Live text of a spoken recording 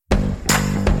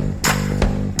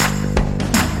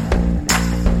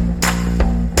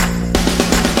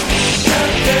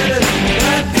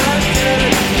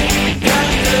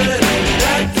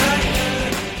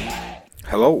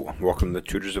Welcome to the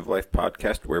Tutors of Life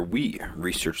podcast, where we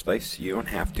research life so you don't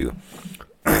have to.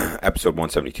 Episode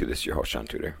 172. This is your host, Shaun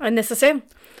Tudor. And this is Sam.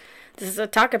 This is a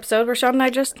talk episode where Shaun and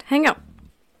I just hang out.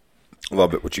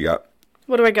 Love it. What you got?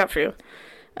 What do I got for you?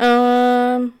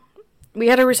 We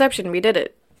had a reception. We did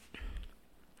it.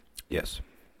 Yes.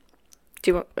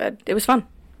 It was fun.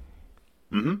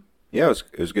 Mm-hmm. Yeah, it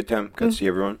was a good time. Got to see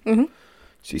everyone. Mm-hmm.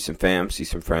 See some fam, see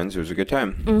some friends. It was a good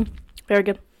time. Mm-hmm. Very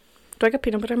good. Do I got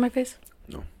peanut butter in my face?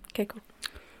 No. Okay, cool.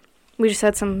 We just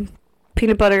had some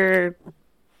peanut butter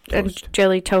and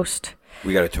jelly toast.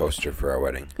 We got a toaster for our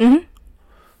wedding. Mm-hmm.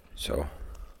 So.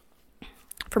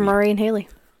 From Rory and Haley.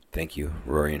 Thank you,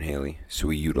 Rory and Haley. So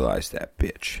we utilized that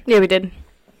bitch. Yeah, we did.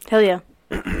 Hell yeah.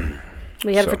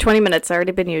 We had it for 20 minutes.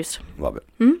 Already been used. Love it.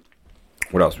 Mm-hmm.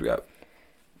 What else we got?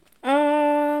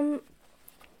 I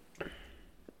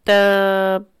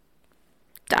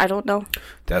don't know.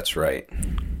 That's right.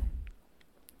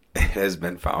 It has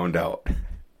been found out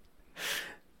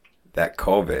that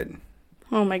COVID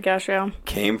Oh my gosh, yeah.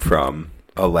 came from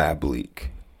a lab leak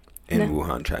in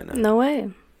Wuhan, China. No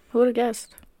way. Who would have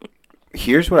guessed?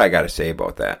 Here's what I got to say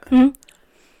about that. Mm-hmm.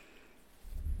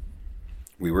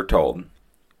 We were told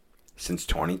since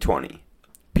 2020,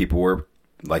 people were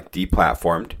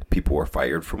deplatformed, people were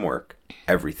fired from work,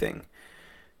 everything.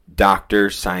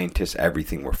 Doctors, scientists,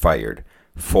 everything were fired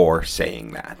for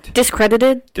saying that.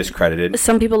 Discredited.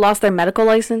 Some people lost their medical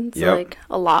license. Yep.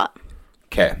 A lot.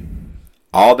 Okay.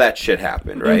 All that shit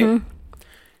happened, right? Mm-hmm.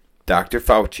 Dr.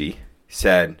 Fauci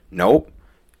said, nope,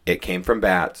 it came from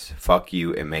bats. Fuck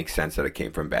you. It makes sense that it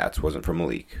came from bats. Wasn't from a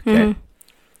leak. Okay. Mm-hmm.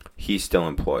 He's still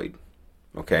employed.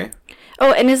 Okay.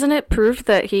 Oh, and isn't it proof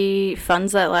that he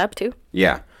funds that lab too?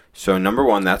 Yeah. So number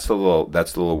one, that's a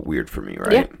little weird for me,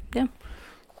 right? Yeah.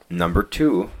 Number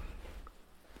two,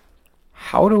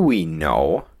 how do we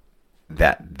know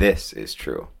that this is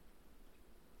true?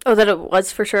 Oh, that it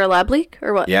was for sure a lab leak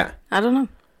or what? Yeah. I don't know.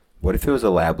 What if it was a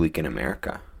lab leak in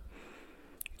America?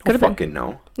 Could have been. Fucking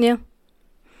know. Yeah.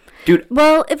 Dude.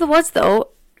 Well, if it was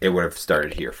though, it would have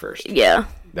started here first. Yeah.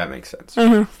 That makes sense.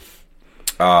 Mm-hmm.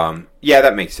 Yeah,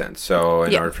 that makes sense. So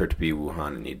in Yeah. order for it to be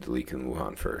Wuhan, it needed to leak in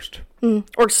Wuhan first.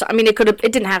 Or I mean, it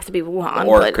didn't have to be Wuhan,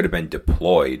 or but it could have been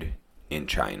deployed in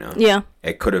China. Yeah.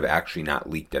 It could have actually not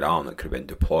leaked at all, and it could have been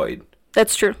deployed.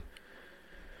 That's true.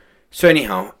 So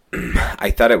anyhow,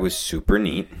 I thought it was super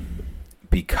neat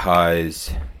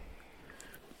because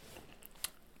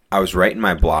I was writing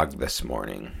my blog this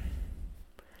morning,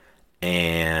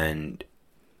 and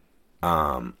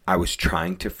I was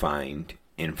trying to find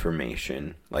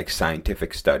information, like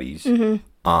scientific studies,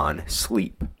 on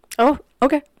sleep. Oh,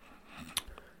 okay.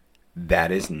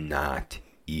 That is not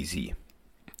easy.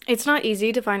 It's not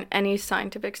easy to find any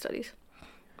scientific studies.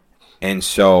 And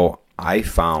so I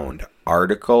found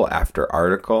article after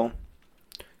article.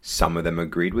 Some of them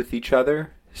agreed with each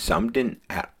other. Some didn't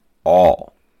at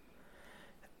all.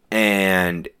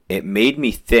 And it made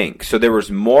me think. So there was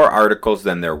more articles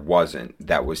than there wasn't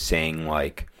that was saying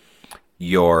like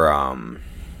your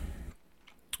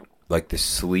like the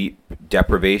sleep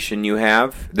deprivation you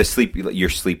have, your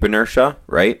sleep inertia,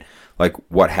 right? Like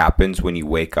what happens when you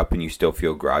wake up and you still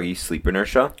feel groggy, sleep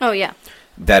inertia. Oh, yeah.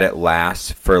 That it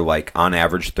lasts for like on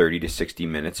average 30 to 60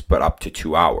 minutes, but up to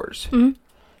 2 hours. Mm-hmm.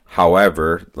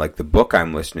 However, like the book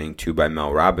I'm listening to by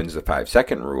Mel Robbins, The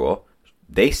 5-Second Rule,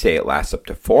 they say it lasts up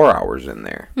to 4 hours in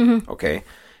there. Mm-hmm. Okay.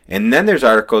 And then there's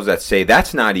articles that say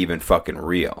that's not even fucking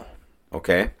real.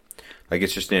 Okay. Like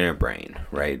it's just in your brain,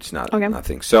 right? It's not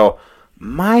nothing. So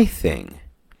my thing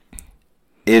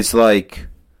is like,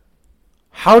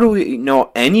 how do we know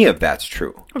any of that's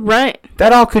true? Right.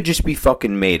 That all could just be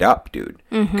fucking made up, dude.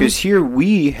 Mm-hmm. Because here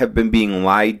we have been being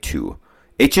lied to.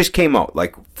 It just came out.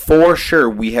 Like, for sure,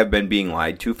 we have been being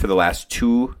lied to for the last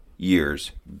 2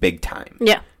 years. Big time.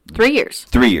 Yeah. 3 years.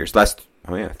 3 years.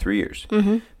 3 years.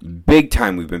 Mm-hmm. Big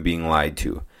time we've been being lied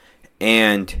to.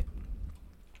 And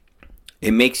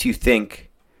it makes you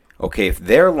think, okay, if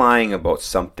they're lying about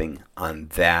something on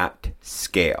that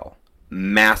scale,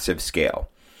 massive scale,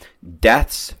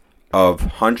 deaths of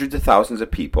hundreds of thousands of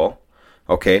people,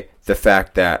 okay, the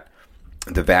fact that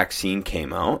the vaccine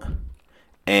came out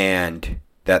and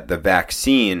that the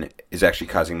vaccine is actually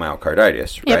causing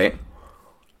myocarditis, Yep. right?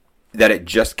 That it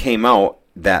just came out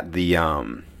that the,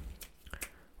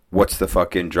 what's the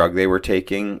fucking drug they were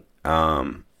taking?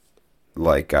 Joe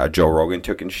Rogan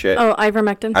took and shit. Oh,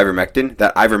 ivermectin.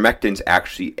 That ivermectin's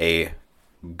actually a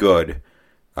good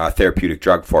therapeutic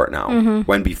drug for it now. Mm-hmm.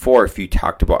 When before, if you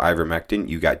talked about ivermectin,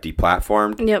 you got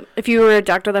deplatformed. Yep. If you were a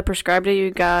doctor that prescribed it,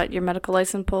 you got your medical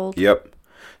license pulled. Yep.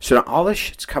 So now all this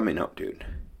shit's coming out, dude.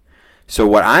 So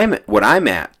what I'm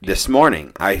at this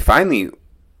morning, I finally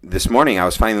this morning I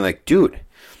was finally like, dude,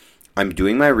 I'm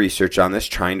doing my research on this,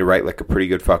 trying to write like a pretty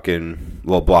good fucking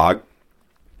little blog.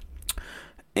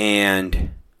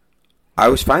 And I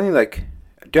was finally like,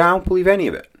 dude, I don't believe any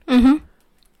of it. Mm-hmm.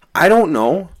 I don't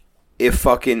know if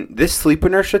fucking this sleep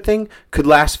inertia thing could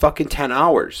last fucking 10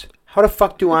 hours. How the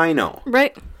fuck do I know?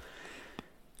 Right.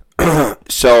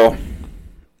 So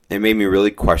it made me really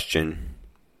question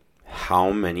how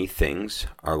many things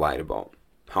are lied about.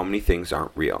 How many things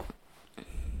aren't real.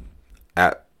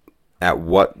 At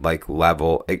what like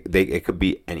level? It could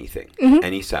be anything,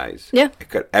 any size. Yeah.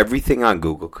 Everything on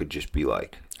Google could just be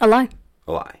like a lie.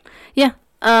 A lie. Yeah.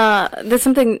 That's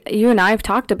something you and I have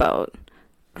talked about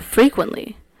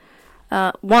frequently.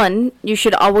 One, you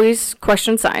should always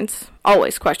question science.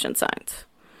 Always question science.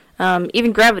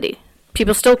 Even gravity.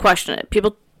 People still question it.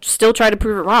 People still try to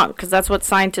prove it wrong because that's what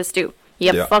scientists do.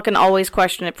 You fucking always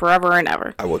question it forever and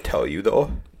ever. I will tell you,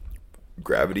 though,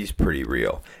 gravity's pretty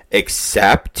real.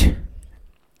 Except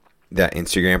that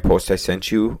Instagram post I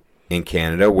sent you in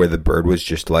Canada where the bird was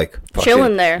just like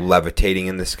chilling there, levitating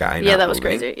in the sky. Yeah, that was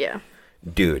moving. Crazy. Yeah.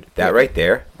 Dude, that right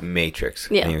there, Matrix.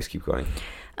 Yeah. Anyways, keep going.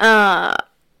 But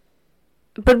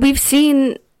we've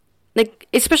seen, like,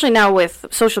 especially now with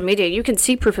social media, you can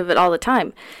see proof of it all the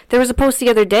time. There was a post the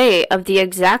other day of the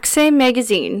exact same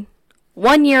magazine,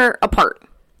 1 year apart.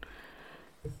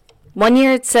 1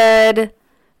 year it said,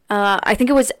 I think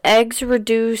it was eggs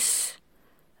reduce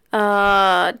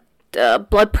blood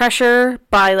pressure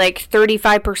by like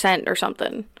 35% or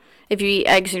something if you eat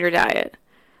eggs in your diet.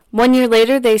 1 year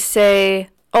later, they say,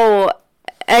 oh,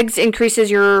 eggs increases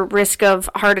your risk of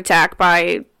heart attack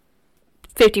by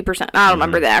 50%. I don't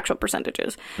remember the actual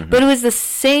percentages. But it was the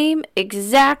same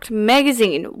exact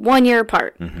magazine 1 year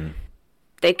apart.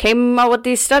 They came out with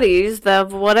these studies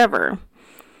of whatever.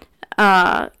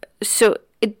 So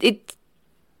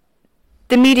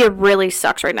the media really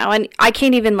sucks right now. And I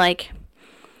can't even, like,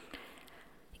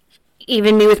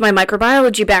 even me with my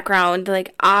microbiology background,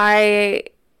 like, I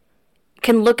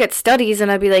can look at studies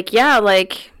and I'd be like, yeah,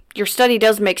 like, your study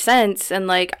does make sense. And,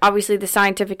 like, obviously the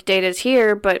scientific data is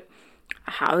here, but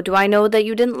how do I know that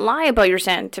you didn't lie about your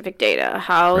scientific data?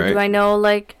 How do I know,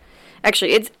 like,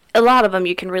 actually, it's a lot of them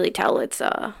you can really tell it's,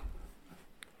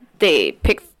 they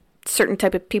pick certain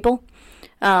type of people.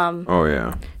 Oh,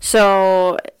 yeah.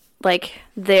 So, like,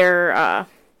 their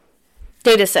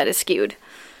data set is skewed.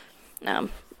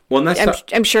 Well,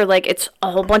 I'm sure, like, it's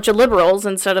a whole bunch of liberals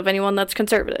instead of anyone that's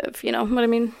conservative. You know what I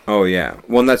mean? Oh, yeah.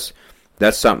 Well, that's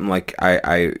something, like,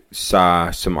 I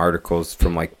saw some articles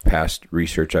from, like, past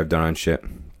research I've done on shit.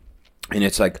 And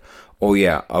it's like, oh,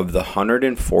 yeah, of the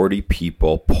 140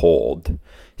 people polled,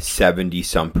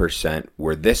 70-some%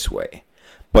 were this way.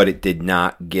 But it did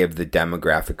not give the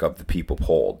demographic of the people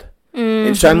polled.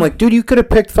 And so I'm like, dude, you could have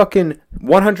picked fucking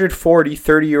 140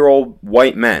 30-year-old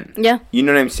white men. Yeah. You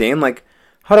know what I'm saying? Like,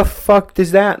 how the fuck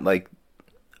does that, like,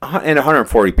 and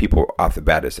 140 people off the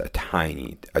bat is a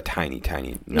tiny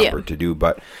number to do.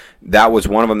 But that was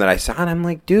one of them that I saw, and I'm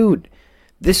like, dude,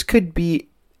 this could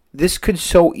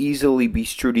so easily be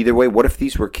screwed either way. What if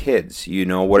these were kids, you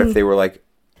know? What if they were, like,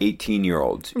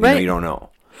 18-year-olds? You know, you don't know.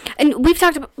 And we've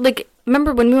talked about, like,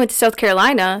 remember when we went to South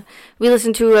Carolina, we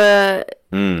listened to a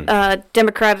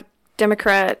Democrat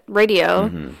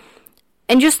radio,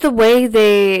 and just the way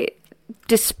they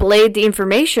displayed the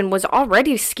information was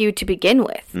already skewed to begin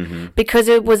with, because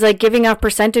it was like giving out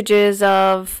percentages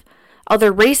of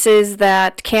other races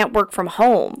that can't work from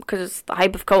home because it's the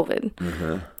hype of COVID.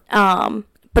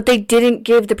 But they didn't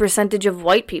give the percentage of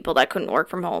white people that couldn't work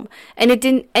from home, and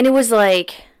it was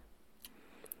like,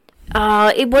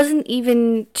 it wasn't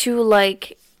even to,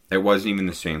 like, it wasn't even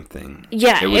the same thing.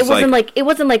 Yeah, it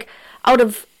wasn't like out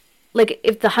of, like,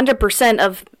 if the 100%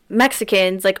 of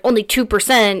Mexicans, like, only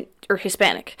 2% or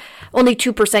Hispanic, only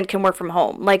 2% can work from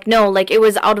home. Like, no, like, it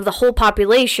was out of the whole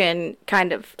population,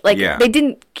 kind of. Like, they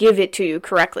didn't give it to you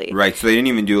correctly. Right, so they didn't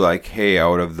even do, like, hey,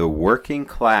 out of the working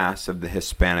class of the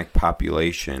Hispanic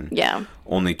population,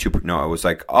 only 2%. No, it was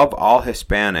like, of all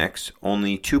Hispanics,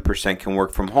 only 2% can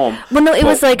work from home. Well, no, it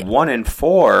was like 1 in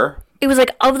 4. It was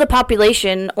like, of the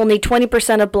population, only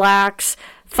 20% of blacks,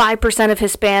 5% of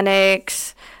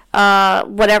Hispanics,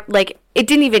 whatever. Like, it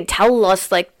didn't even tell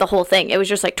us, like, the whole thing. It was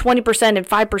just like 20% and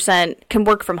 5% can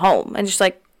work from home, and just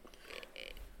like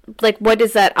what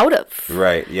is that out of?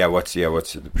 Right. Yeah. What's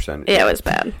the percentage? Yeah, it was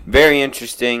bad. Very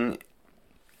interesting.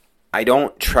 I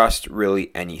don't trust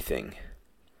really anything.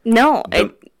 No.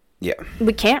 Yeah.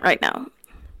 We can't right now.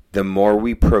 The more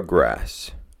we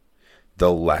progress,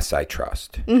 the less I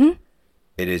trust.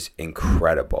 It is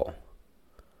incredible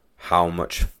how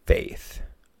much faith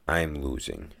I am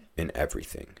losing in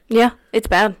everything. Yeah, it's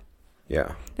bad.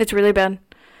 Yeah. It's really bad.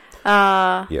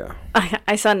 Yeah.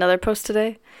 I saw another post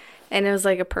today, and it was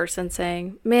like a person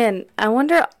saying, man, I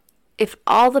wonder if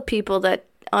all the people that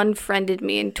unfriended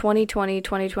me in 2020,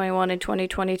 2021, and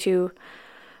 2022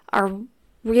 are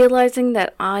realizing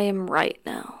that I am right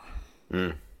now.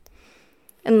 Mm.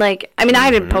 And like, I mean,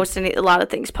 I didn't post a lot of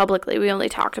things publicly. We only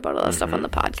talked about a lot of stuff on the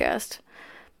podcast.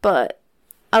 But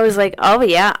I was like, oh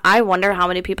yeah, I wonder how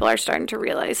many people are starting to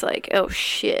realize, like, oh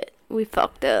shit, we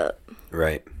fucked up.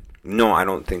 Right. No, I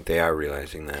don't think they are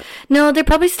realizing that. No, they're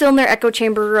probably still in their echo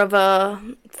chamber of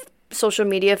social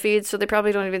media feeds, so they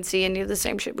probably don't even see any of the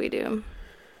same shit we do.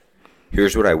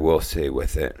 Here's what I will say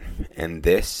with it, and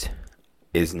this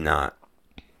is not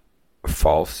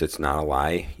false. It's not a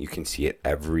lie. You can see it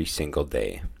every single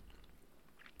day.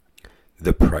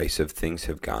 The price of things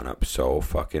have gone up so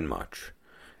fucking much,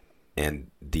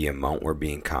 and the amount we're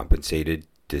being compensated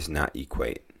does not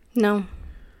equate. No.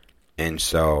 And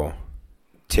so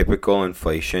typical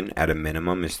inflation at a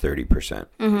minimum is 30%.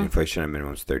 Mm-hmm. Inflation at a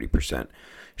minimum is 30%.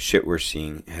 Shit we're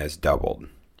seeing has doubled.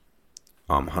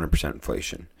 100%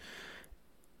 inflation.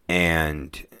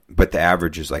 But the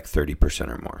average is like 30%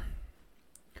 or more.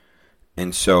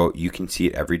 And so you can see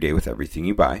it every day with everything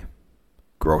you buy.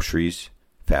 Groceries,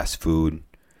 fast food,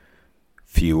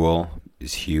 fuel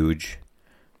is huge.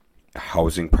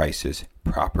 Housing prices,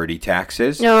 property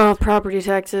taxes. No, property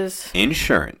taxes.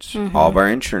 Insurance. Mm-hmm. All of our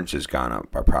insurance has gone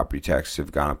up. Our property taxes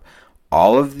have gone up.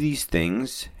 All of these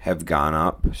things have gone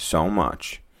up so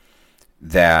much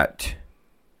that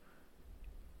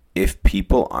if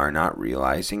people are not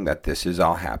realizing that this has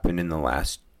all happened in the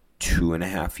last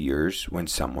 2.5 years when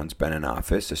someone's been in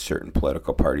office, a certain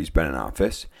political party's been in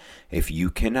office, if you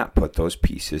cannot put those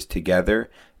pieces together,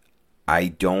 I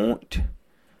don't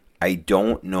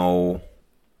know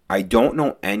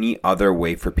any other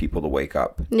way for people to wake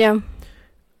up. Yeah.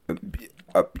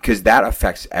 Because that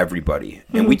affects everybody.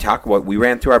 And we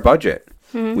ran through our budget.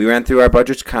 Mm-hmm. We ran through our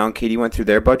budgets. Kyle and Katie went through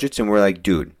their budgets, and we're like,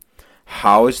 dude,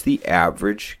 how's the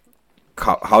average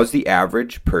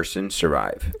person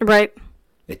survive? Right.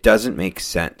 It doesn't make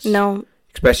sense. No.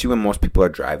 Especially when most people are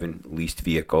driving leased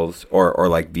vehicles or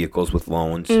like vehicles with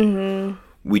loans. Mm-hmm.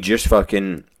 We just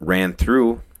fucking ran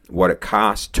through what it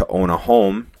costs to own a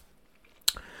home.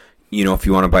 You know, if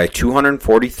you want to buy a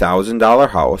 $240,000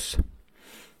 house,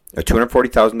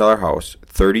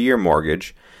 30-year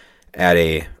mortgage at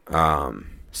a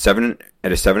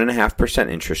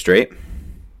 7.5% interest rate,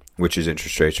 which is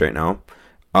interest rates right now.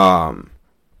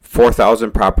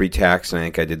 $4,000 property tax, and I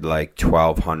think I did like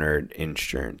 $1,200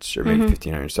 insurance, or maybe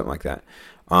 $1,500, something like that.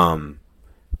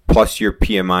 Plus your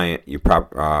PMI, your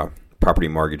property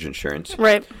mortgage insurance.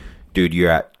 Right. Dude,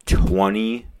 you're at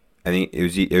I think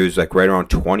it was like right around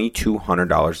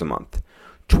 $2,200 a month.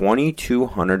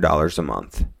 $2,200 a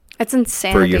month. That's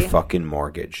insanity. For your fucking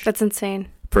mortgage. That's insane.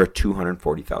 For a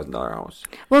 $240,000 house.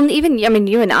 Well, even, I mean,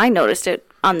 you and I noticed it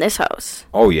on this house.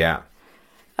 Oh, yeah.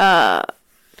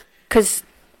 Because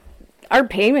our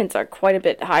payments are quite a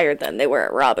bit higher than they were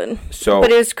at Robin. So,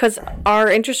 but it's because our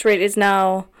interest rate is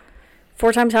now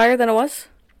 4 times higher than it was.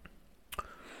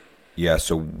 Yeah,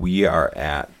 so we are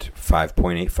at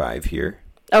 5.85 here.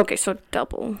 Okay, so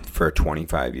double. For a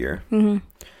 25-year. Mm-hmm.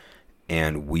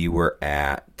 And we were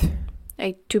at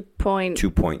a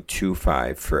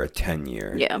 2.25 for a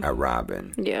 10-year at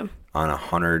Robin. Yeah. On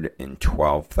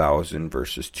 112,000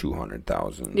 versus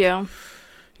 200,000. Yeah.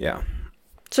 Yeah.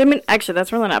 So, I mean, actually,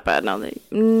 that's really not bad now.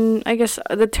 I guess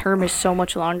the term is so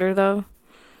much longer, though,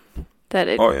 that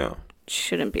it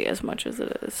shouldn't be as much as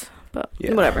it is. But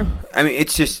whatever. I mean,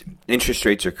 it's just, interest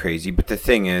rates are crazy. But the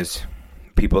thing is,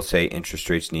 people say interest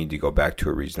rates need to go back to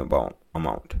a reasonable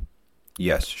amount.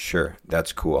 Yes, sure.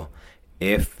 That's cool.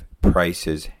 If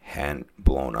prices hadn't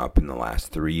blown up in the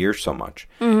last 3 years so much.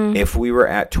 Mm-hmm. If we were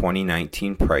at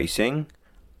 2019 pricing,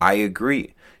 I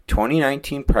agree.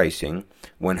 2019 pricing,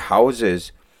 when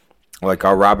houses like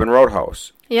our Robin Road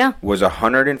house was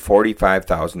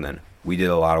 $145,000 then. We did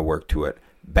a lot of work to it.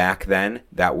 Back then,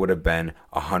 that would have been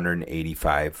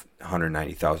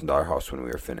 $190,000 house when we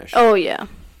were finished. Oh, yeah.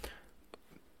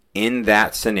 In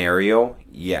that scenario,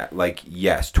 yes,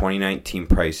 2019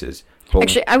 prices.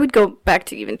 Actually, I would go back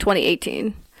to even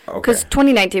 2018. Because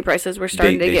 2019 prices were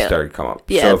starting to They started to come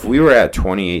up. Yeah. So if we were at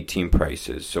 2018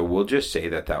 prices, so we'll just say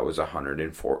that was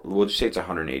 104. We'll just say it's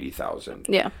 180,000.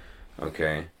 Yeah.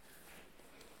 Okay.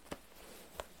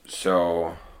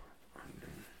 So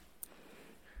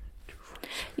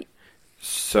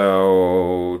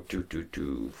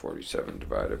 47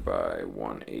 divided by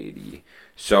 180.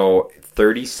 So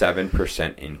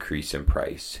 37% increase in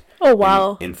price. Oh,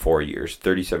 wow. In 4 years.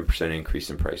 37% increase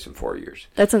in price in 4 years.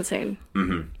 That's insane.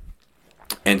 Mm-hmm.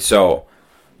 And so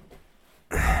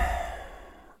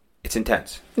it's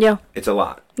intense. Yeah. It's a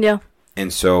lot. Yeah.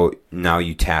 And so now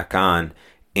you tack on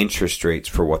interest rates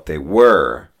for what they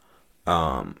were,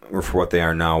 or for what they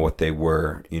are now, what they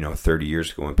were, 30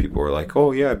 years ago when people were like,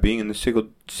 oh, yeah, being in the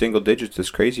single digits is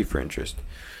crazy for interest.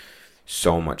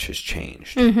 So much has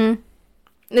changed. Mm-hmm.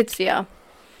 It's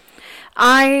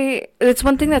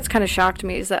one thing that's kind of shocked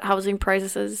me is that housing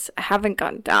prices haven't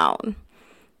gone down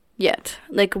yet,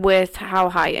 like with how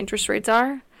high interest rates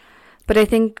are. But I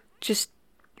think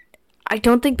I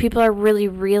don't think people are really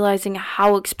realizing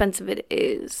how expensive it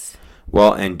is.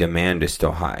 Well, and demand is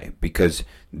still high because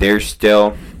there's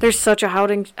such a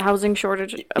housing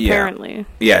shortage, apparently.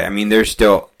 Yeah, I mean, there's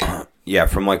still,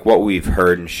 from like what we've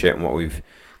heard and shit and what we've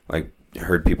like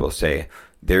heard people say,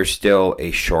 there's still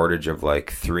a shortage of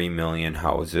like 3 million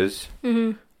houses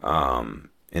in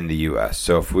the U.S.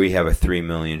 So if we have a 3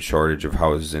 million shortage of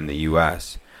houses in the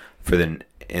U.S.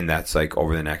 and that's like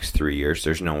over the next 3 years,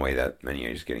 there's no way that many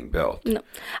is getting built. No,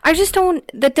 I just don't.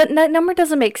 That number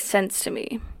doesn't make sense to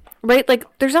me, right? Like,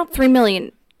 there's not 3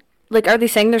 million. Like, are they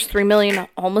saying there's 3 million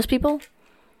homeless people?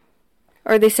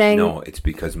 Or are they saying no? It's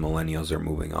because millennials are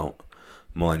moving out.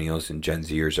 Millennials and Gen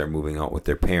Zers are moving out with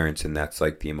their parents, and that's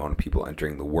like the amount of people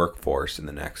entering the workforce in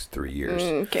the next 3 years.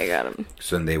 Okay, got him.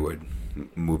 So then they would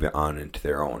move it on into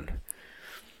their own.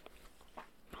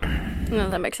 No,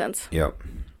 that makes sense. Yep.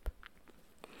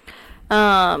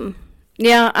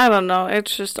 Yeah, I don't know.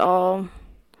 It's all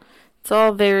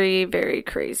very, very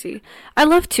crazy. I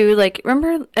love too, like,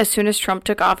 remember as soon as Trump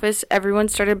took office, everyone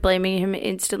started blaming him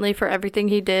instantly for everything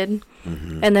he did.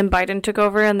 Mm-hmm. And then Biden took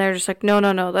over and they're just like,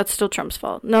 no, that's still Trump's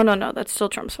fault. No, that's still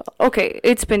Trump's fault. Okay,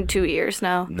 it's been 2 years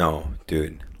now. No,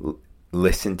 dude.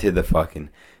 Listen to the fucking...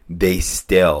 They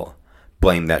still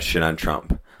blame that shit on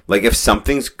Trump. Like, if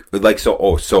something's... Like, so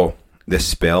the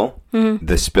spill... Mm-hmm.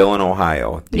 The spill in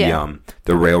Ohio.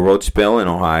 The railroad spill in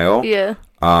Ohio. Yeah.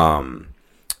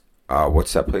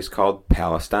 What's that place called?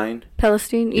 Palestine?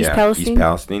 Palestine? East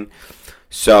Palestine.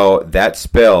 So that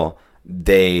spill,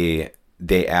 they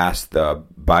asked the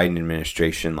Biden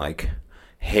administration, like,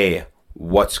 hey,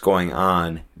 what's going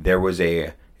on? There was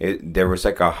like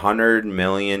 $100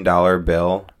 million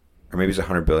bill, or maybe it's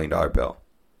 $100 billion bill.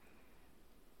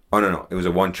 Oh, no. It was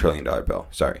a $1 trillion bill.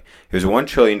 Sorry. It was a $1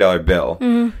 trillion bill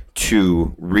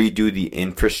to redo the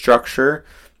infrastructure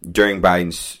during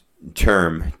Biden's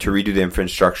term, to redo the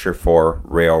infrastructure for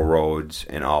railroads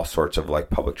and all sorts of like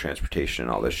public transportation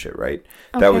and all this shit, right?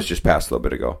 Okay. That was just passed a little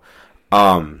bit ago.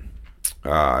 It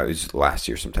was last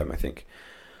year sometime, I think.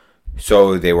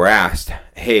 So they were asked,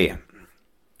 hey,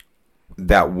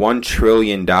 that $1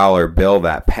 trillion bill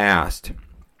that passed,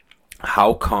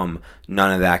 how come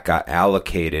none of that got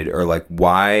allocated? Or like,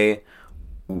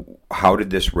 how did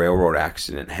this railroad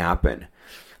accident happen?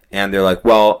 And they're like,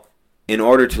 well, in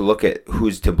order to look at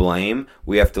who's to blame,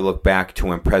 we have to look back to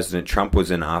when President Trump was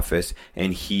in office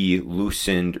and he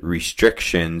loosened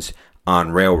restrictions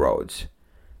on railroads.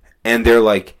 And they're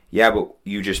like, yeah, but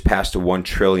you just passed a $1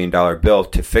 trillion bill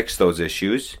to fix those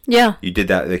issues. Yeah. You did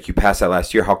that, like you passed that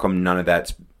last year. How come none of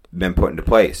that's been put into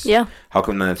place? Yeah. How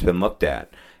come none of that's been looked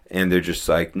at? And they're just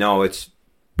like, no, it's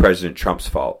President Trump's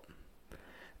fault.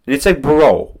 And it's like,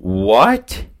 bro,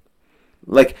 what?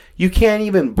 Like, you can't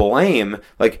even blame,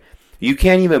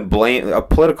 a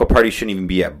political party shouldn't even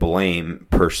be at blame,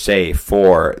 per se,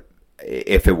 for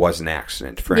if it was an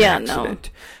accident, for an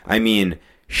accident. No. I mean,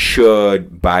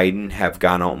 should Biden have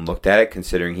gone out and looked at it,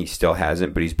 considering he still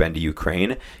hasn't, but he's been to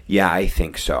Ukraine? Yeah, I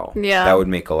think so. Yeah. That would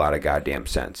make a lot of goddamn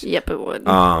sense. Yep, it would.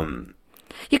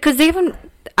 Yeah, because they haven't...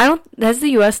 has the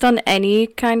U.S. done any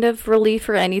kind of relief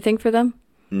or anything for them?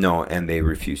 No, and they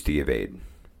refuse to give aid.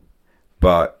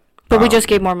 But we just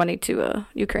gave more money to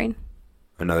Ukraine.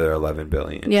 Another $11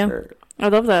 billion. Yeah, I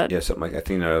love that. Yeah, something like, I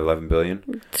think another $11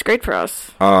 billion. It's great for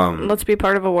us. Let's be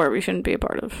part of a war we shouldn't be a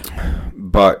part of.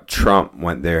 But Trump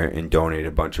went there and donated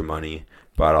a bunch of money,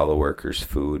 bought all the workers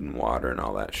food and water and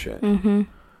all that shit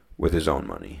with his own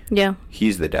money. Yeah.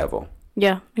 He's the devil.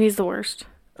 Yeah, he's the worst.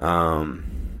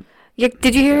 Yeah,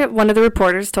 did you hear one of the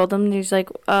reporters told him, he's like,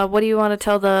 what do you want to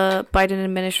tell the Biden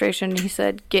administration? He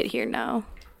said, get here now.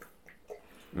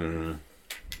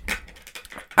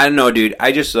 I don't know, dude.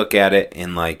 I just look at it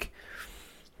and like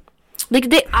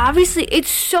they obviously, it's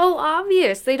so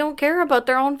obvious they don't care about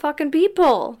their own fucking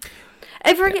people.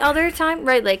 Every other time,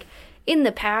 right, like in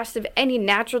the past, if any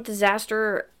natural disaster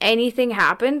or anything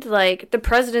happened, like the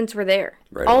presidents were there.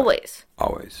 Right. Always.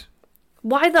 Always.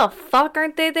 Why the fuck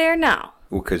aren't they there now?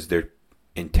 Well, because they're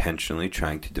intentionally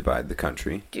trying to divide the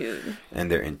country. Dude. And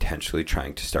they're intentionally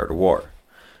trying to start a war.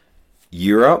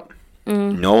 Europe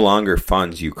no longer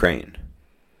funds Ukraine.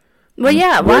 Well,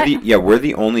 yeah. We're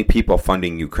the only people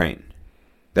funding Ukraine.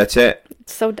 That's it.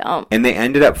 It's so dumb. And they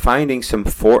ended up finding some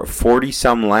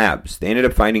 40-some labs. They ended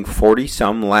up finding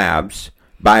 40-some labs,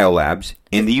 biolabs,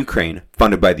 in the Ukraine,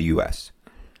 funded by the U.S.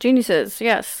 Geniuses,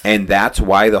 yes. And that's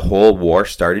why the whole war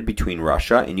started between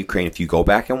Russia and Ukraine. If you go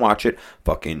back and watch it,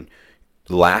 fucking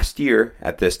last year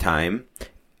at this time.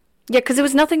 Yeah, because it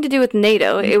was nothing to do with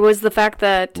NATO. It was the fact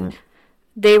that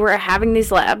they were having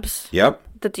these labs. Yep.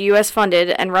 That the U.S. funded,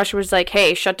 and Russia was like,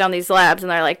 hey, shut down these labs. And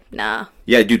they're like, nah.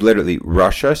 Yeah, dude, literally,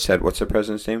 Russia said, what's the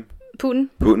president's name? Putin.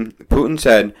 Putin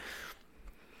said,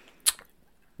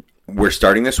 we're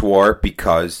starting this war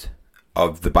because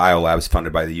of the biolabs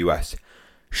funded by the U.S.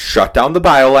 Shut down the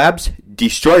biolabs,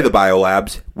 destroy the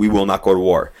biolabs, we will not go to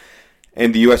war.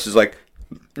 And the U.S. is like,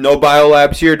 no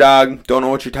biolabs here, dog. Don't know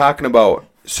what you're talking about.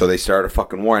 So they started a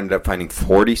fucking war, ended up finding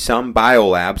 40-some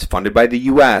biolabs funded by the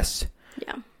U.S.,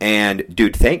 Yeah. And,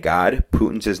 dude, thank God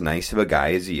Putin's as nice of a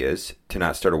guy as he is to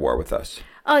not start a war with us.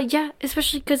 Yeah,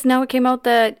 especially because now it came out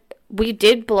that we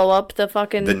did blow up the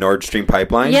fucking... The Nord Stream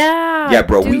pipeline? Yeah. Yeah,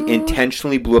 bro, dude. we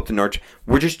intentionally blew up the Nord Stream.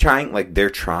 We're just trying, they're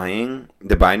trying,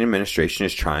 the Biden administration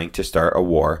is trying to start a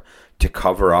war to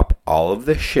cover up all of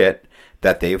the shit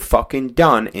that they've fucking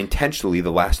done intentionally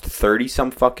the last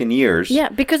 30-some fucking years. Yeah,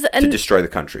 because... to destroy the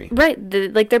country. Right,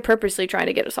 they're purposely trying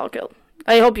to get us all killed.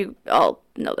 I hope you all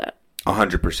know that.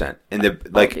 100%. And they're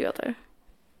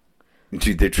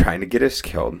dude, they're trying to get us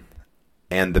killed.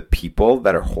 And the people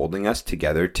that are holding us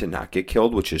together to not get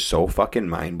killed, which is so fucking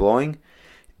mind-blowing,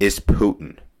 is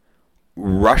Putin.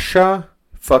 Russia,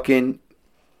 fucking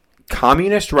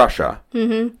communist Russia,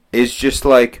 is just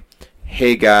like,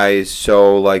 hey guys,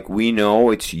 so we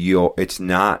know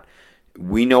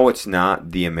we know it's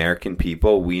not the American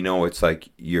people. We know it's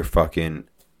your fucking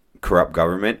corrupt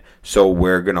government. So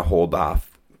we're going to hold off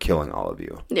killing all of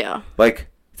you. Yeah.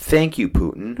 Thank you,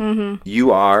 Putin.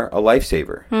 You are a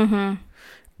lifesaver.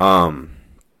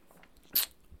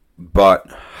 But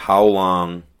how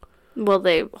long will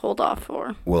they hold off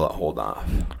for? Will it hold off?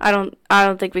 I don't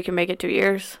think we can make it 2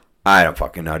 years. I don't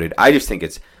fucking know, dude. I just think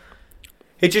it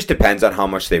just depends on how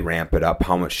much they ramp it up,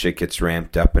 how much shit gets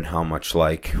ramped up, and how much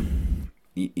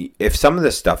if some of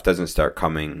this stuff doesn't start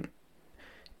coming,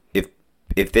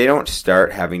 if they don't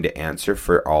start having to answer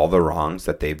for all the wrongs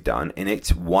that they've done, and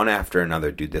it's one after another,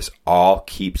 dude, this all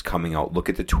keeps coming out. Look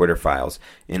at the Twitter files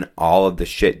and all of the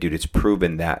shit, dude. It's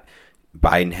proven that the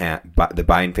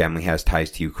Biden family has ties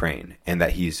to Ukraine and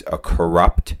that he's a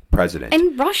corrupt president.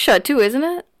 And Russia, too, isn't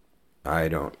it? I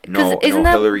don't know. No,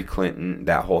 Hillary Clinton,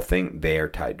 that whole thing, they are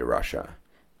tied to Russia.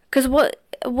 Because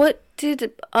what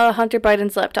did Hunter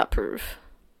Biden's laptop prove?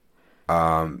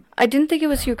 I didn't think it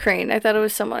was Ukraine. I thought it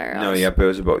was somewhere else. No, yep, it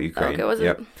was about Ukraine. Okay, was it?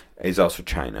 Yep. It's also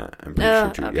China. I'm pretty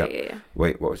sure too. Okay, yep. yeah.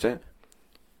 Wait, what was it?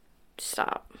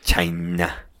 Stop.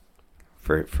 China.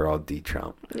 For all D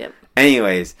Trump. Yep.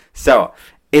 Anyways, so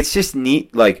it's just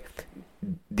neat.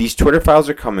 These Twitter files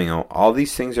are coming out. All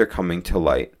these things are coming to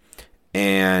light,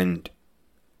 and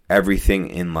everything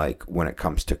in when it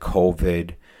comes to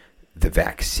COVID, the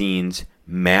vaccines.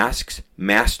 Masks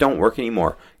don't work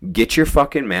anymore. Get your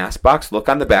fucking mask box. Look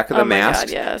on the back of the mask.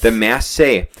 Yes.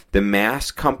 The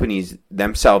mask companies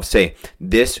themselves say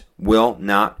this will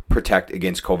not protect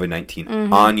against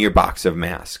COVID-19 on your box of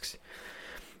masks.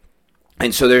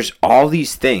 And so there's all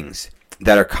these things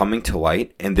that are coming to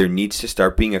light, and there needs to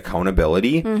start being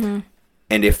accountability. And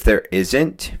if there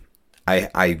isn't,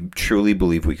 I truly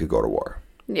believe we could go to war.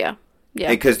 Yeah. Yeah.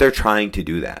 Because they're trying to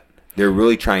do that. They're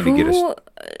really trying to get us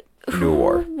into a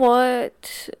war.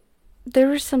 What? There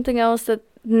was something else that,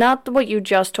 not what you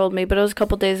just told me, but it was a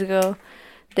couple days ago.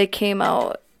 They came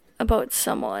out about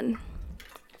someone.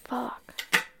 Fuck.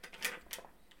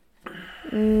 I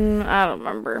don't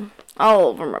remember.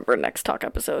 I'll remember next talk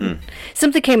episode.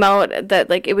 Something came out that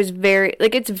it was very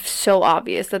it's so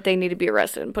obvious that they need to be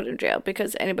arrested and put in jail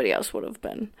because anybody else would have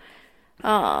been.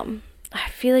 I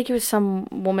feel like it was some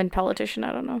woman politician.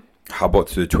 I don't know. How about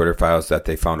through the Twitter files that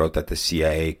they found out that the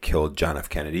CIA killed John F.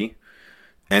 Kennedy?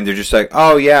 And they're just like,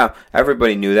 oh, yeah,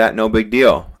 everybody knew that. No big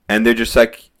deal. And they're just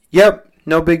like, yep,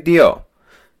 no big deal.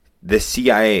 The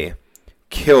CIA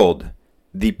killed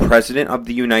the President of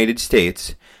the United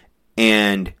States,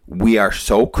 and we are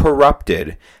so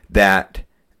corrupted that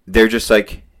they're just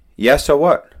like, yeah, so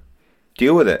what?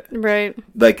 Deal with it. Right.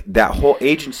 That whole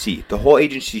agency, the whole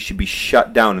agency should be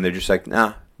shut down, and they're just like,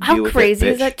 nah, deal with it, bitch. How crazy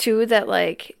is that, too, that,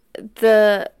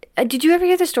 did you ever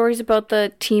hear the stories about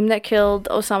the team that killed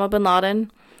Osama bin Laden?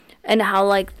 And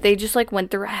how, they just, went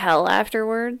through hell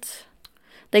afterwards?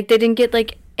 They didn't get,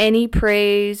 any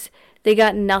praise. They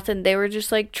got nothing. They were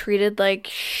just, treated like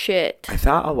shit. I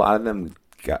thought a lot of them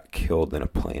got killed in a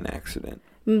plane accident.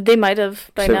 They might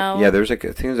have by now. Yeah, there's like, I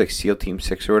think it was like SEAL Team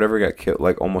 6 or whatever got killed.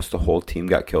 Like almost the whole team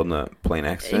got killed in a plane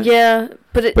accident. Yeah,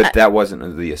 but that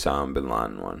wasn't the Osama bin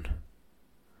Laden one.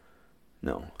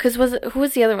 No. Because who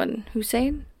was the other one?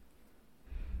 Hussein?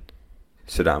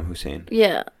 Saddam Hussein.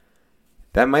 Yeah.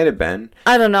 That might have been.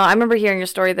 I don't know. I remember hearing a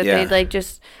story that they like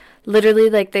just literally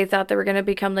like they thought they were going to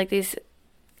become like these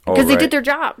because they did their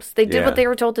jobs. They did what they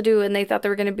were told to do, and they thought they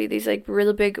were going to be these like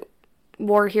really big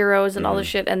war heroes and all this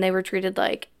shit, and they were treated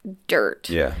like dirt.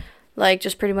 Yeah. Like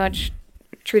just pretty much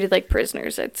treated like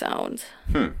prisoners, it sounds.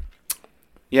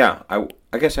 Yeah, I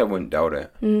guess I wouldn't doubt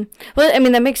it. Well, I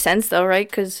mean, that makes sense though, right?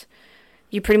 Because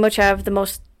you pretty much have the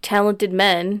most talented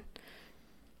men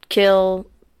kill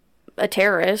a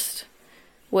terrorist,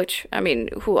 which, I mean,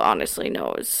 who honestly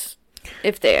knows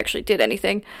if they actually did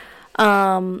anything.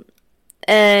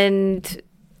 And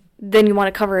then you want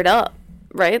to cover it up,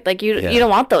 right? Like, you don't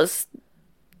want those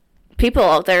people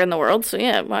out there in the world, so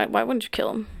yeah, why wouldn't you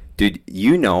kill them? Dude,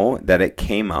 you know that it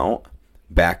came out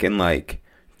back in, like,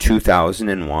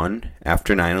 2001,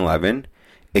 after 9/11,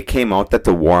 it came out that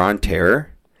the war on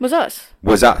terror was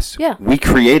us. Yeah. We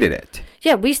created it.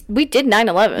 Yeah, we did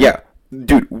 9/11. Yeah.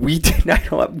 Dude, we did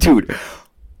 9/11. Dude.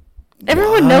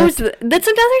 Everyone knows that. That's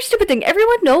another stupid thing.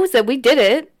 Everyone knows that we did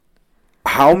it.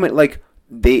 How many, like,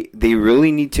 they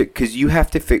really need to, because you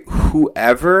have to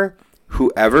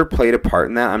whoever played a part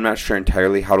in that, I'm not sure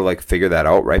entirely how to, like, figure that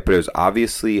out, right? But it was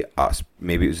obviously us.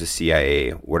 Maybe it was the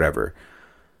CIA, whatever.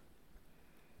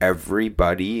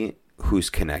 Everybody who's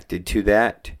connected to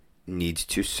that needs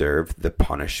to serve the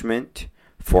punishment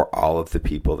for all of the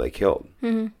people they killed.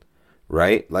 Mm-hmm.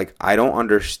 Right? Like, I don't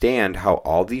understand how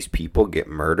all these people get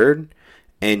murdered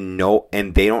and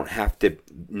they don't have to,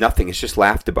 nothing. It's just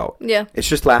laughed about. Yeah. It's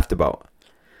just laughed about.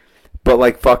 But,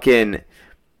 like, fucking,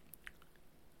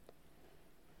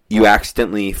 you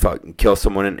accidentally fucking kill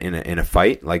someone in a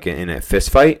fight, like in a fist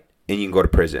fight, and you can go to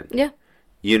prison. Yeah.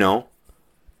 You know?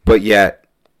 But yet,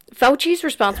 Fauci's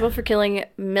responsible for killing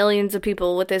millions of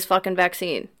people with his fucking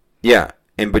vaccine. Yeah.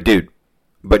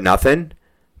 But nothing?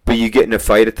 But you get in a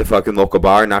fight at the fucking local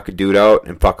bar, knock a dude out,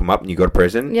 and fuck him up, and you go to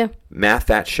prison? Yeah. Math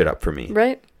that shit up for me.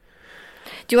 Right.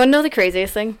 Do you want to know the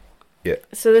craziest thing? Yeah.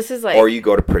 So this is like... Or you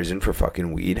go to prison for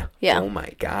fucking weed? Yeah. Oh my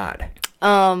God.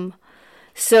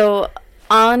 So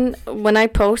when I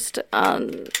post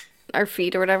on our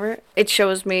feed or whatever, it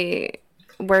shows me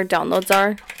where downloads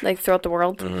are, like, throughout the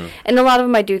world. Mm-hmm. And a lot of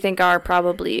them I do think are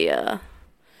probably,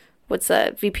 what's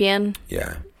that, VPN?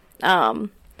 Yeah.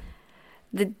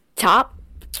 The top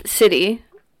city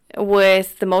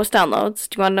with the most downloads,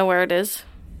 do you want to know where it is?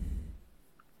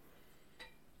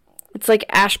 It's like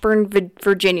Ashburn,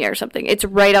 Virginia or something. It's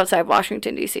right outside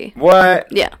Washington, D.C. What?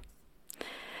 Yeah.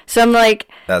 So I'm like...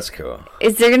 That's cool.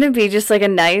 Is there going to be just like a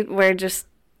night where just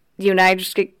you and I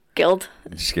just get killed?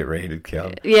 Just get raided,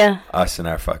 killed? Yeah. Us and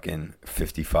our fucking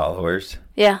 50 followers?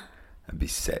 Yeah. That'd be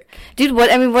sick. Dude,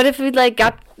 what if we, like,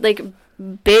 got, like,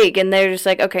 big and they're just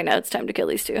like, okay, now it's time to kill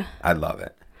these two? I'd love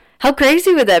it. How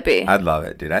crazy would that be? I'd love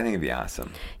it, dude. I think it'd be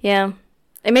awesome. Yeah.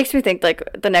 It makes me think, like,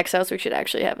 the next house we should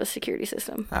actually have a security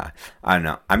system. I don't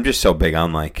know. I'm just so big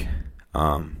on, like,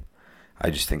 I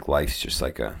just think life's just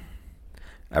like a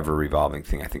ever-revolving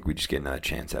thing. I think we just get another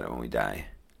chance at it when we die.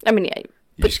 I mean, yeah.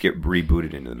 You just get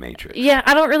rebooted into the Matrix. Yeah,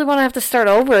 I don't really want to have to start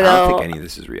over, though. I don't think any of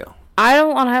this is real. I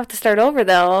don't want to have to start over,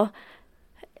 though.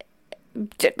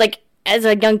 Like, as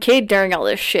a young kid during all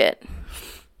this shit.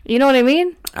 You know what I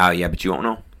mean? Oh, yeah, but you won't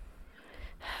know.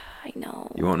 I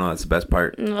know. You won't know. That's the best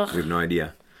part. Ugh. We have no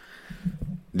idea.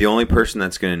 The only person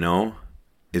that's going to know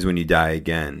is when you die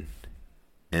again,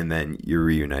 and then you're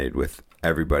reunited with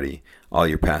everybody, all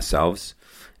your past selves,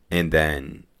 and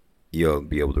then you'll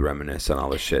be able to reminisce on all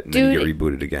this shit, and then you get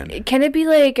rebooted again. Can it be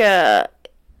like Aang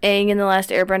in The Last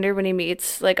Airbender when he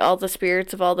meets like all the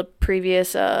spirits of all the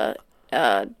previous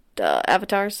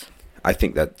avatars? I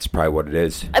think that's probably what it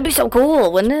is. That'd be so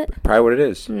cool, wouldn't it? Probably what it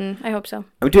is. I hope so.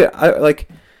 I mean, dude, like...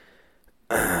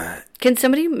 Can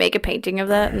somebody make a painting of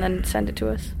that and then send it to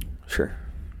us? Sure.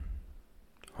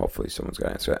 Hopefully someone's got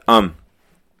to answer that.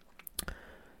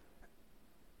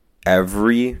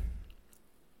 Every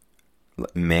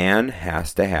man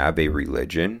has to have a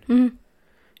religion,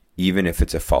 even if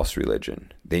it's a false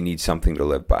religion. They need something to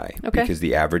live by, because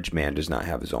the average man does not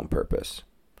have his own purpose.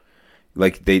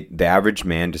 Like, the average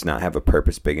man does not have a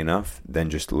purpose big enough than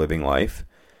just living life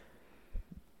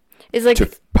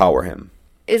to power him.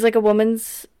 Is like a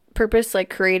woman's purpose like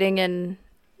creating and...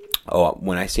 Oh,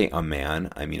 when I say a man,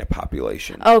 I mean a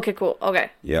population. Oh, okay, cool.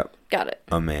 Okay. Yep. Got it.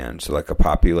 A man. So like a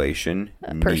population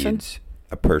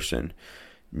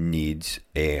needs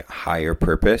a higher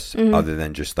purpose other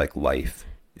than just like life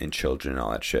and children and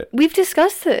all that shit. We've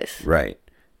discussed this. Right.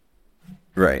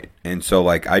 And so,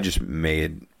 like, I just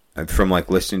made, from, like,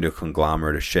 listening to a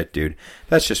conglomerate of shit, dude,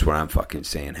 that's just what I'm fucking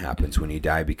saying happens when you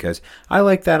die, because I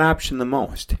like that option the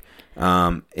most.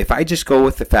 If I just go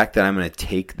with the fact that I'm going to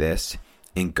take this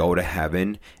and go to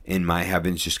heaven, and my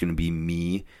heaven's just going to be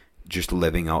me just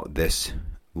living out this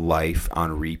life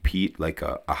on repeat, like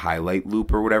a highlight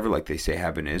loop or whatever, like they say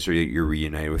heaven is, or you're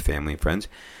reunited with family and friends,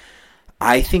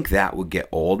 I think that would get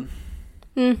old.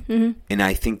 Mm-hmm. And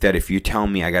I think that if you tell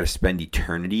me I got to spend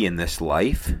eternity in this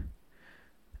life,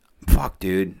 fuck,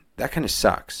 dude, that kind of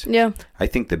sucks. Yeah. I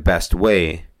think the best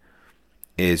way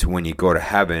is when you go to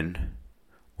heaven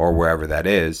or wherever that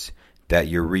is, that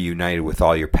you're reunited with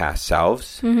all your past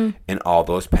selves and all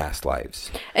those past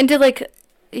lives. And to, like,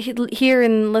 hear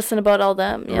and listen about all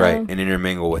them. You know? Right, and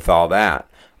intermingle with all that.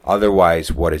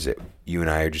 Otherwise, what is it? You and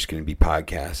I are just going to be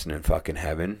podcasting in fucking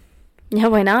heaven? Yeah,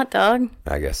 why not, dog?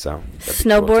 I guess so.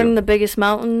 Snowboarding cool the biggest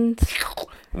mountains.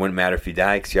 Wouldn't matter if you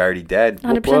die because you're already dead.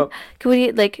 100%. Whoop, whoop. Could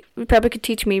we, like, we probably could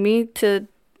teach Mimi to,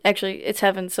 actually, it's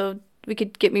heaven, so we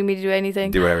could get Mimi to do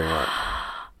anything. Do whatever you want.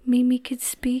 Mimi could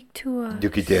speak to us. You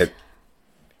could dip.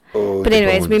 Oh, but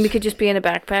anyways, Mimi could just be in a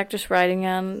backpack, just riding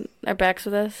on our backs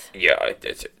with us. Yeah,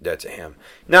 that's a ham.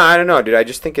 No, I don't know, dude. I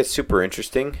just think it's super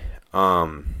interesting.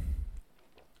 All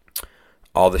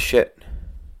the shit.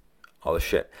 I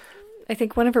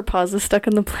think one of her paws is stuck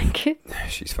in the blanket.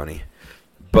 She's funny.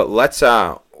 But let's,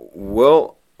 we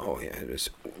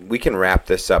can wrap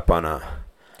this up on a...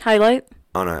 Highlight?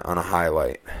 On a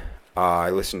highlight.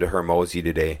 I listened to Hermosi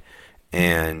today,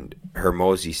 and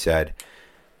Hermosi said,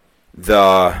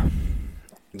 the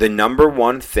number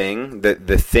one thing,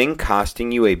 the thing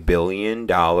costing you $1 billion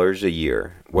a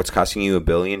year, what's costing you $1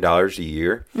 billion a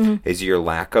year is your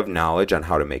lack of knowledge on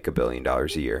how to make $1 billion a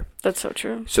year. That's so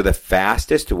true. So the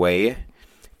fastest way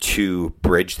to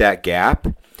bridge that gap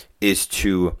is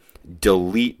to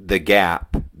delete the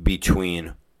gap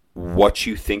between what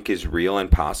you think is real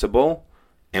and possible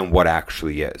and what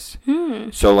actually is.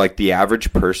 So, like, the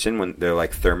average person, when they're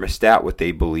like thermostat, what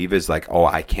they believe is like, oh,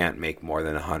 I can't make more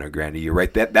than $100,000 a year,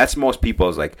 right? That's most people,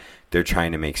 is like they're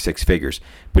trying to make six figures.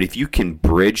 But if you can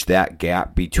bridge that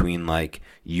gap between, like,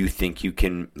 you think you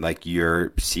can, like,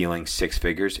 your ceiling six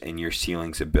figures and your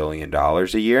ceiling's $1 billion a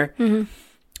year,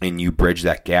 and you bridge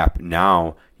that gap,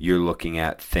 now you're looking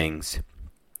at things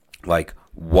like,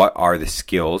 what are the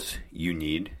skills you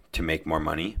need to make more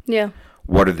money? Yeah.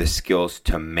 What are the skills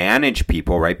to manage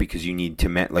people, right? Because you need to,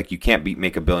 you can't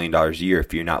make $1 billion a year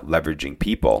if you're not leveraging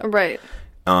people. Right.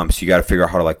 So you got to figure out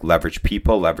how to, like, leverage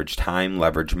people, leverage time,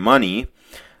 leverage money.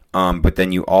 But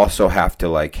then you also have to,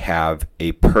 like, have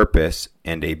a purpose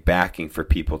and a backing for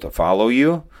people to follow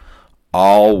you,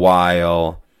 all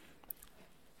while,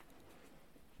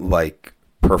 like,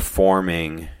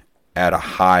 performing at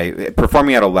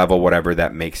a level, whatever,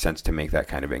 that makes sense to make that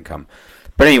kind of income.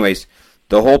 But anyways,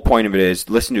 the whole point of it is,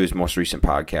 listen to his most recent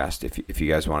podcast if you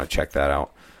guys want to check that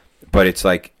out. But it's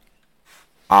like,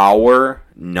 our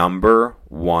number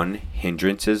one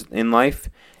hindrances in life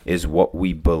is what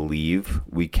we believe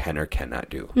we can or cannot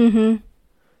do.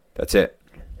 That's it.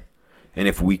 And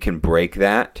if we can break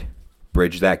that,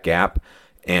 bridge that gap,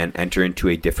 and enter into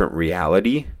a different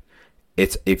reality,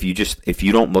 it's if you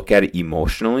don't look at it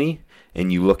emotionally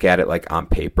and you look at it, like, on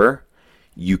paper,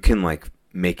 you can, like,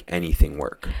 make anything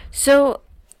work. So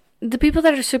the people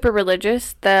that are super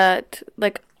religious, that,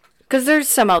 like, because there's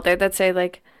some out there that say,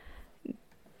 like,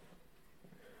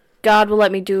 God will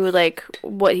let me do, like,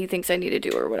 what he thinks I need to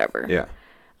do or whatever. Yeah.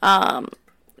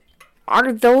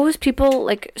 Are those people,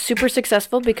 like, super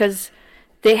successful because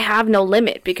they have no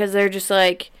limit, because they're just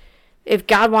like, if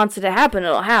God wants it to happen,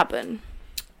 it'll happen,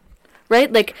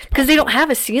 right? Like, because they don't have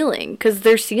a ceiling, because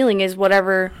their ceiling is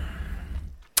whatever.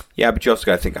 Yeah, but you also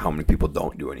got to think of how many people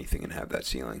don't do anything and have that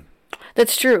ceiling.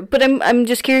 That's true. But I'm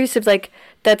just curious if, like,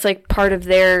 that's, like, part of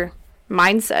their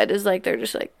mindset, is, like, they're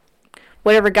just like,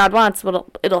 whatever God wants,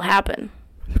 it'll happen.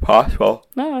 It's possible.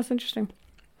 No, that's interesting.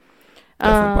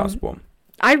 Definitely possible.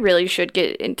 I really should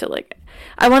get into, like,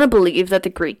 I want to believe that the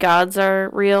Greek gods are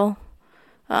real.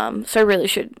 So I really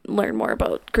should learn more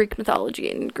about Greek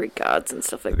mythology and Greek gods and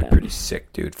stuff like That'd be that. pretty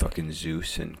sick, dude. Fucking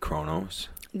Zeus and Kronos.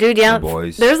 Dude, yeah.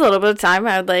 Boys. There's a little bit of time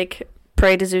I would, like,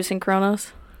 pray to Zeus and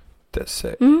Kronos. That's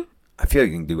sick. Mm-hmm. I feel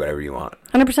like you can do whatever you want.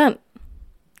 100%.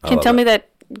 Can't tell me that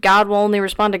God will only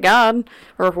respond to God,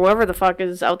 or whoever the fuck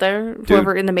is out there, Dude.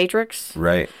 whoever in the Matrix.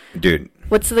 Right. Dude.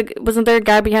 Wasn't there a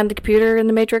guy behind the computer in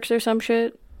the Matrix or some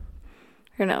shit?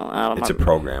 Or no, I don't know. It's a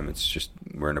program. It's just,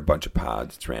 we're in a bunch of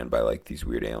pods. It's ran by, like, these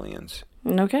weird aliens.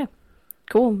 Okay.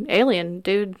 Cool. Alien,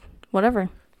 dude. Whatever.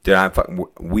 Dude,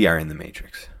 we are in the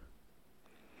Matrix.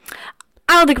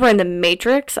 I don't think we're in the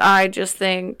Matrix. I just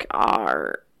think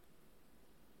our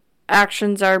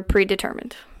actions are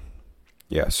predetermined.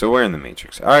 Yeah, so we're in the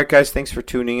Matrix. All right, guys, thanks for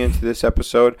tuning into this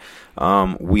episode.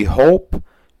 We hope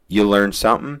you learned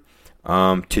something.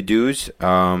 To-dos,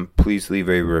 please leave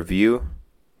a review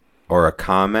or a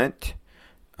comment.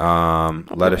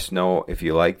 Let us know if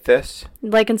you like this.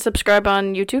 Like and subscribe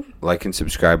on YouTube.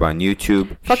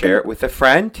 Share it with a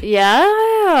friend.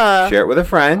 Yeah. Share it with a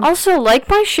friend. Also, like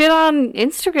my shit on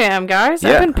Instagram, guys.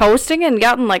 Yeah. I've been posting and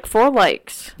gotten like 4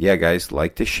 likes. Yeah, guys,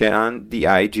 like the shit on the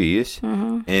IGs.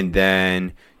 Mm-hmm. And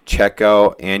then check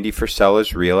out Andy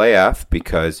Frisella's Real AF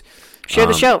because... Share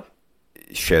the show.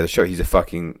 Share the show. He's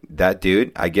that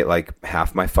dude. I get like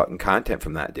half my fucking content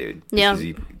from that dude. Yeah. Because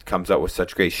he comes out with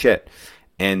such great shit.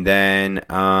 And then,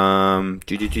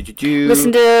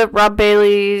 listen to Rob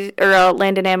Bailey or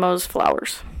Landon Ammo's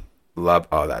Flowers.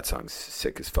 That song's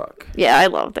sick as fuck. Yeah, I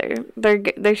love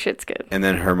their shit's good. And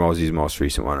then Hermosi's most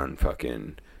recent one on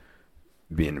fucking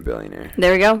being a billionaire.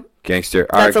 There we go. Gangster.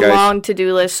 That's all right, a guys. long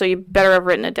to-do list, so you better have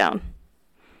written it down.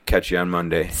 Catch you on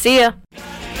Monday. See ya.